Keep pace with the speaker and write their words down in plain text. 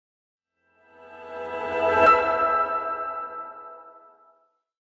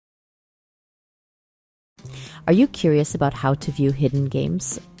Are you curious about how to view hidden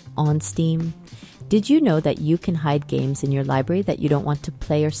games on Steam? Did you know that you can hide games in your library that you don't want to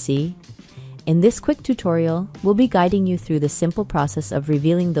play or see? In this quick tutorial, we'll be guiding you through the simple process of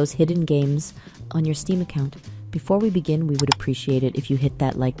revealing those hidden games on your Steam account. Before we begin, we would appreciate it if you hit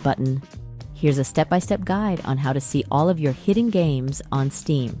that like button. Here's a step-by-step guide on how to see all of your hidden games on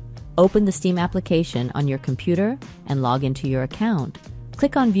Steam. Open the Steam application on your computer and log into your account.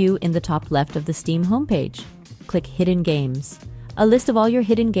 Click on View in the top left of the Steam homepage. Click Hidden Games. A list of all your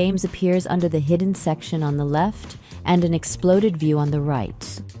hidden games appears under the Hidden section on the left and an exploded view on the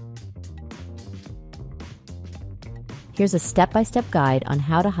right. Here's a step-by-step guide on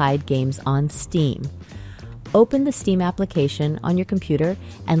how to hide games on Steam. Open the Steam application on your computer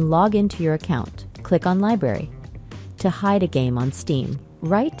and log into your account. Click on Library. To hide a game on Steam,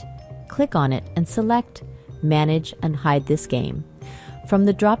 right-click on it and select Manage and Hide this game from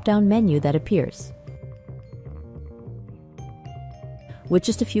the drop-down menu that appears. With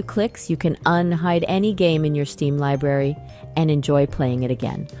just a few clicks, you can unhide any game in your Steam library and enjoy playing it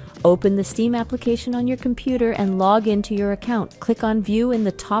again. Open the Steam application on your computer and log into your account. Click on View in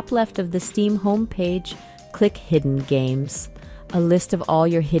the top left of the Steam homepage. Click Hidden Games. A list of all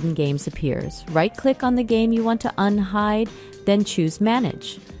your hidden games appears. Right-click on the game you want to unhide, then choose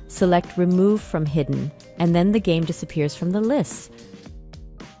Manage. Select Remove from Hidden, and then the game disappears from the list.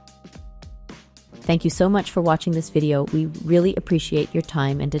 Thank you so much for watching this video. We really appreciate your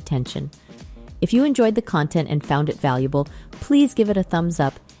time and attention. If you enjoyed the content and found it valuable, please give it a thumbs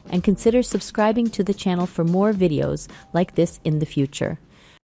up and consider subscribing to the channel for more videos like this in the future.